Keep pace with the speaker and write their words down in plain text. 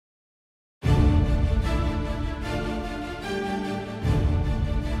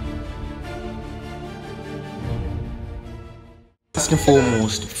First and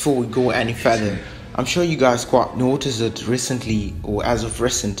foremost, before we go any further, I'm sure you guys quite noticed it recently, or as of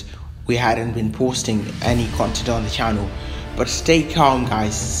recent, we hadn't been posting any content on the channel. But stay calm,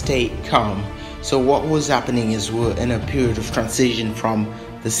 guys, stay calm. So what was happening is we're in a period of transition from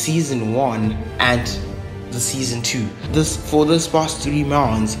the season 1 and the season 2. For this past 3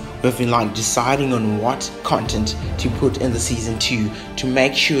 months, we've been deciding on what content to put in the season 2 to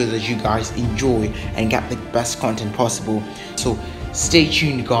make sure that you guys enjoy and get the best content possible. So stay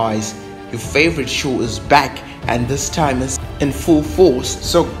tuned, guys. Your favorite show is back, and this time is in full force.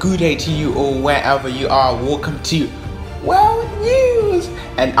 So good day to you all wherever you are. Welcome to World News,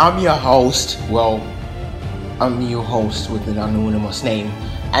 and I'm your host. I'm your host with an anonymous name,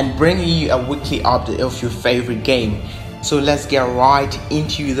 and bringing you a weekly update of your favorite game. So let's get right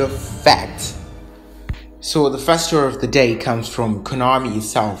into the facts. So the first story of the day comes from Konami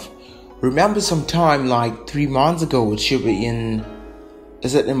itself. Remember sometime 3 months ago, it should be in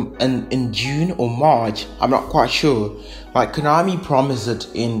June or March, I'm not quite sure. Konami promised it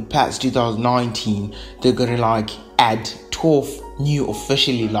in PES 2019 they're gonna add 12 new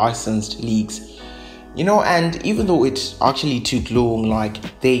officially licensed leagues. And even though it actually took long,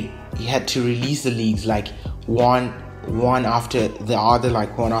 they had to release the leagues one after the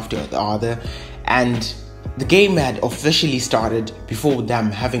other, and the game had officially started before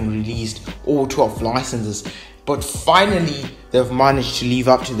them having released all 12 licenses. But finally, they've managed to live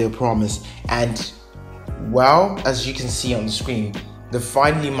up to their promise, and as you can see on the screen, they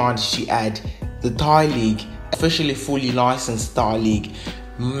finally managed to add the Thai League, officially fully licensed Thai League,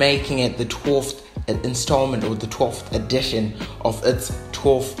 making it the 12th installment or the 12th edition of its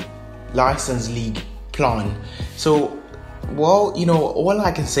 12th license league plan. So all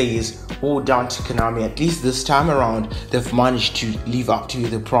I can say is well done to Konami. At least this time around, they've managed to live up to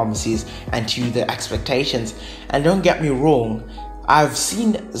the promises and to the expectations. And don't get me wrong, I've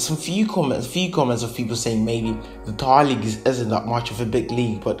seen few comments of people saying maybe the Thai League isn't that much of a big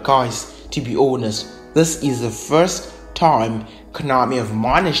league. But guys, to be honest, this is the first time Konami have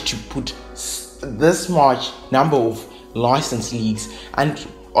managed to put this much number of licensed leagues. And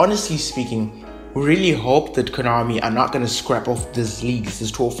honestly speaking, we really hope that Konami are not going to scrap off these leagues, these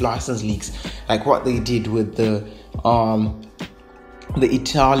 12 license leagues, like what they did with the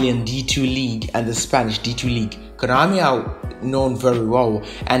Italian D2 league and the Spanish D2 league. Konami are known very well,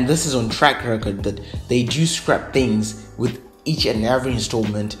 and this is on track record, that they do scrap things with each and every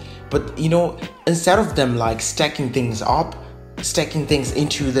installment. But instead of them stacking things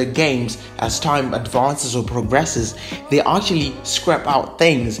into the games as time advances or progresses, they actually scrap out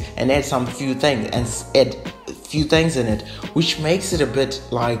things and add few things in it, which makes it a bit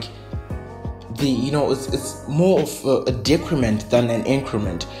it's more of a decrement than an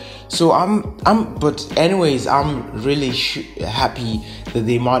increment. So but anyways, I'm really happy that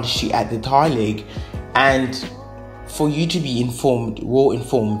they managed to add the Thai League. And for you to be well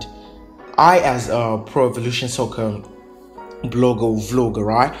informed, I, as a Pro Evolution Soccer vlogger,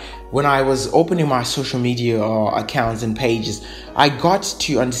 right, when I was opening my social media accounts and pages, I got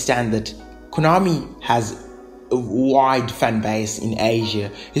to understand that Konami has a wide fan base in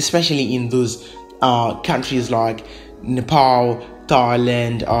Asia, especially in those countries like Nepal,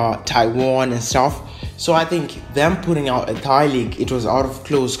 Thailand, Taiwan and stuff. So I think them putting out a Thai League, it was out of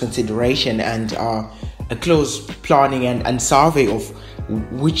close consideration and a close planning and survey of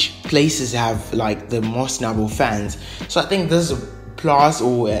which places have the most number of fans. So I think this is a plus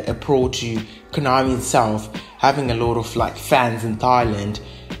or a pro to Konami itself, having a lot of fans in Thailand.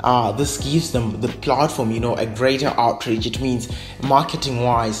 This gives them the platform, a greater outreach. It means marketing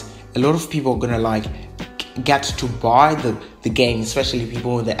wise, a lot of people are gonna get to buy the game, especially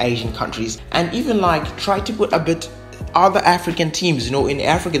people in the Asian countries, and even try to put a bit other African teams. In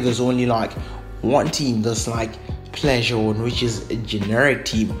Africa there's only one team that's Pleasure on, which is a generic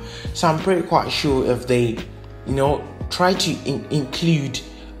team. So I'm pretty quite sure if they try to include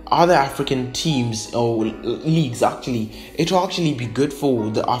other African teams or leagues, it will actually be good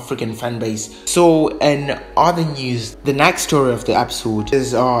for the African fan base. So in other news, the next story of the episode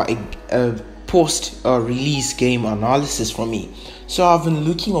is a post release game analysis from me. So I've been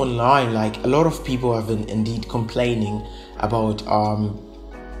looking online, a lot of people have been indeed complaining about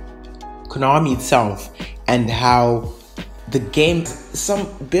Konami itself, and how the game, some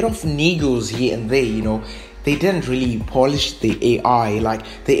bit of niggles here and there, they didn't really polish the AI.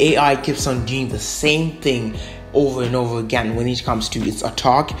 The AI keeps on doing the same thing over and over again when it comes to its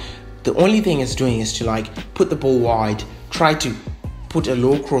attack. The only thing it's doing is to put the ball wide, try to put a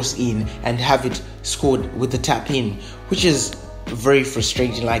low cross in and have it scored with the tap in, which is very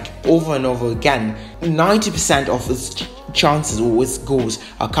frustrating. Like over and over again, 90% of its chances or its goals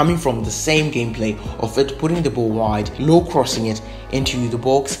are coming from the same gameplay of it putting the ball wide, low crossing it into the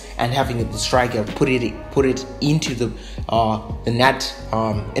box, and having the striker put it into the net,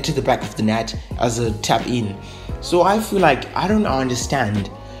 into the back of the net as a tap in. So I feel like I don't understand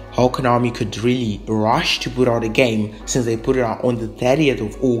how Konami could really rush to put out a game, since they put it out on the 30th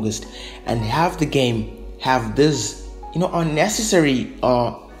of August, and have the game have this, unnecessary,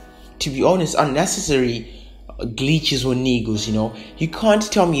 to be honest, unnecessary glitches or niggles. You can't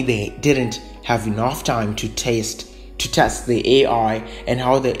tell me they didn't have enough time to test the AI and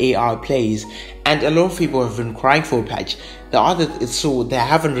how the AI plays. And a lot of people have been crying for a patch. So they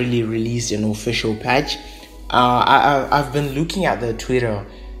haven't really released an official patch. I've been looking at the Twitter.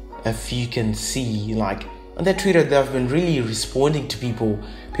 If you can see, like on their Twitter, they've been really responding to people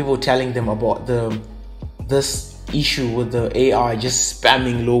telling them about this issue with the AI just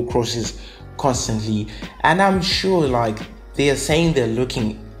spamming low crosses constantly. And I'm sure like they are saying they're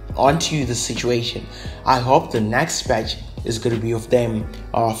looking onto the situation. I hope the next patch is going to be of them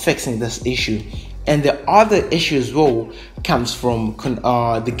fixing this issue. And the other issue as well comes from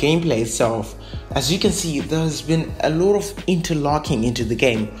the gameplay itself. As you can see, there's been a lot of interlocking into the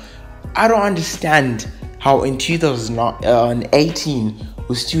game. I don't understand how in 2018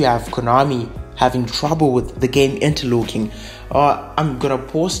 we still have Konami having trouble with the game interlocking. I'm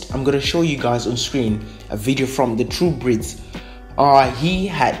gonna show you guys on screen a video from the True Breeds. He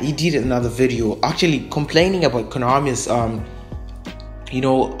did another video actually complaining about Konami's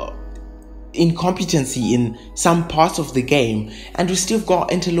incompetency in some parts of the game, and we still got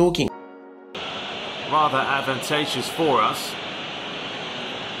interlocking. Rather advantageous for us,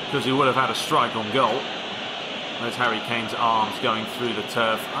 because we would have had a strike on goal. There's Harry Kane's arms going through the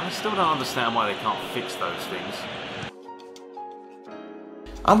turf. I still don't understand why they can't fix those things.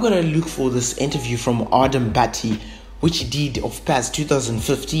 I'm gonna look for this interview from Adam Batty, which he did of PES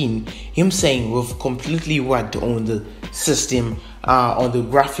 2015, him saying we've completely worked on the system, on the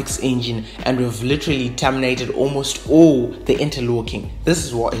graphics engine, and we've literally terminated almost all the interlocking. This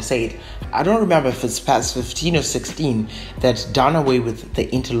is what he said. I don't remember if it's PES 15 or 16 that's done away with the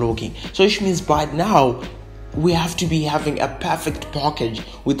interlocking. So which means by now we have to be having a perfect package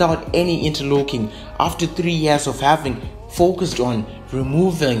without any interlocking after 3 years of having focused on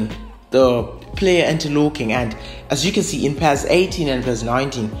removing the player interlocking. And as you can see in PES 18 and PES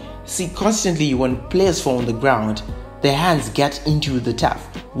 19, see constantly when players fall on the ground, their hands get into the turf,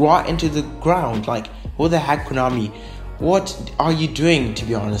 right into the ground. Like, what the heck, Konami? What are you doing, to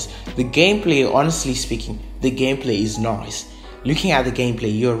be honest? The gameplay, honestly speaking, the gameplay is nice. Looking at the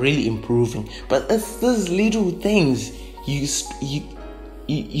gameplay, you're really improving. But it's those little things you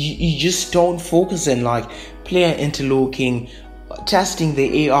just don't focus on, like player interlocking, testing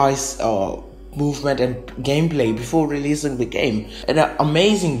the AI's movement and gameplay before releasing the game. And an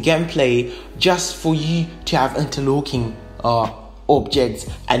amazing gameplay just for you to have interlocking objects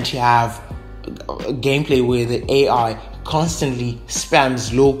and to have a gameplay where the AI constantly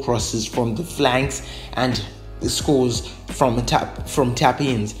spams low crosses from the flanks and scores from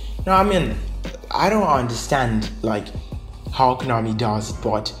tap-ins. I mean, I don't understand like how Konami does it,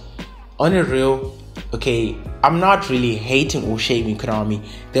 but on a real, okay, I'm not really hating or shaming Konami.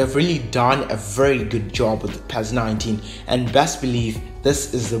 They've really done a very good job with PES 19, and best believe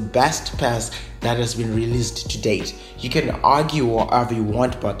this is the best PES that has been released to date. You can argue whatever you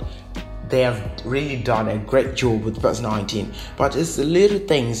want, but they have really done a great job with PES 19. But it's the little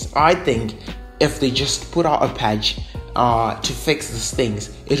things. I think if they just put out a patch to fix these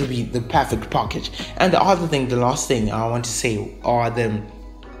things, it will be the perfect package. And the other thing, the last thing I want to say are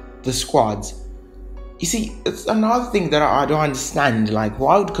the squads. You see, it's another thing that I don't understand. Like,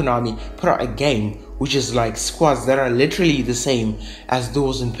 why would Konami put out a game which is like squads that are literally the same as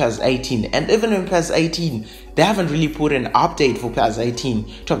those in PES 18? And even in PES 18, they haven't really put an update for PES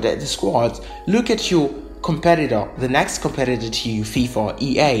 18 to update the squads. Look at your competitor, the next competitor to you, FIFA,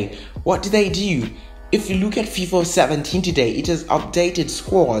 EA. What do they do? If you look at FIFA 17 today, it has updated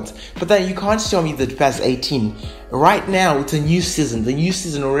squads, but then you can't tell me that PES 18, right now it's a new season, the new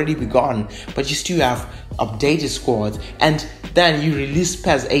season already begun, but you still have updated squads. And then you release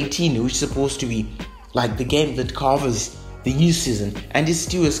PES 18, which is supposed to be like the game that covers the new season, and it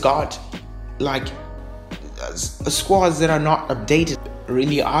still has got like squads that are not updated.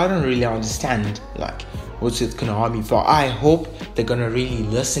 Really, I don't really understand like what's with Konami, but I hope they're gonna really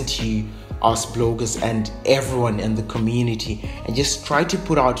listen to you, us bloggers and everyone in the community, and just try to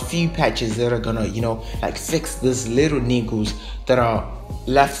put out few patches that are gonna, like fix these little niggles that are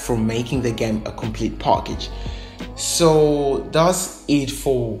left from making the game a complete package. So that's it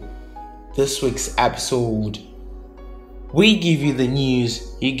for this week's episode. We give you the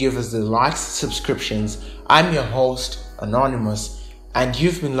news, you give us the likes, subscriptions. I'm your host, Anonymous, and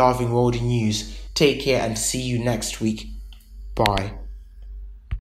you've been loving Worldie News. Take care and see you next week. Bye.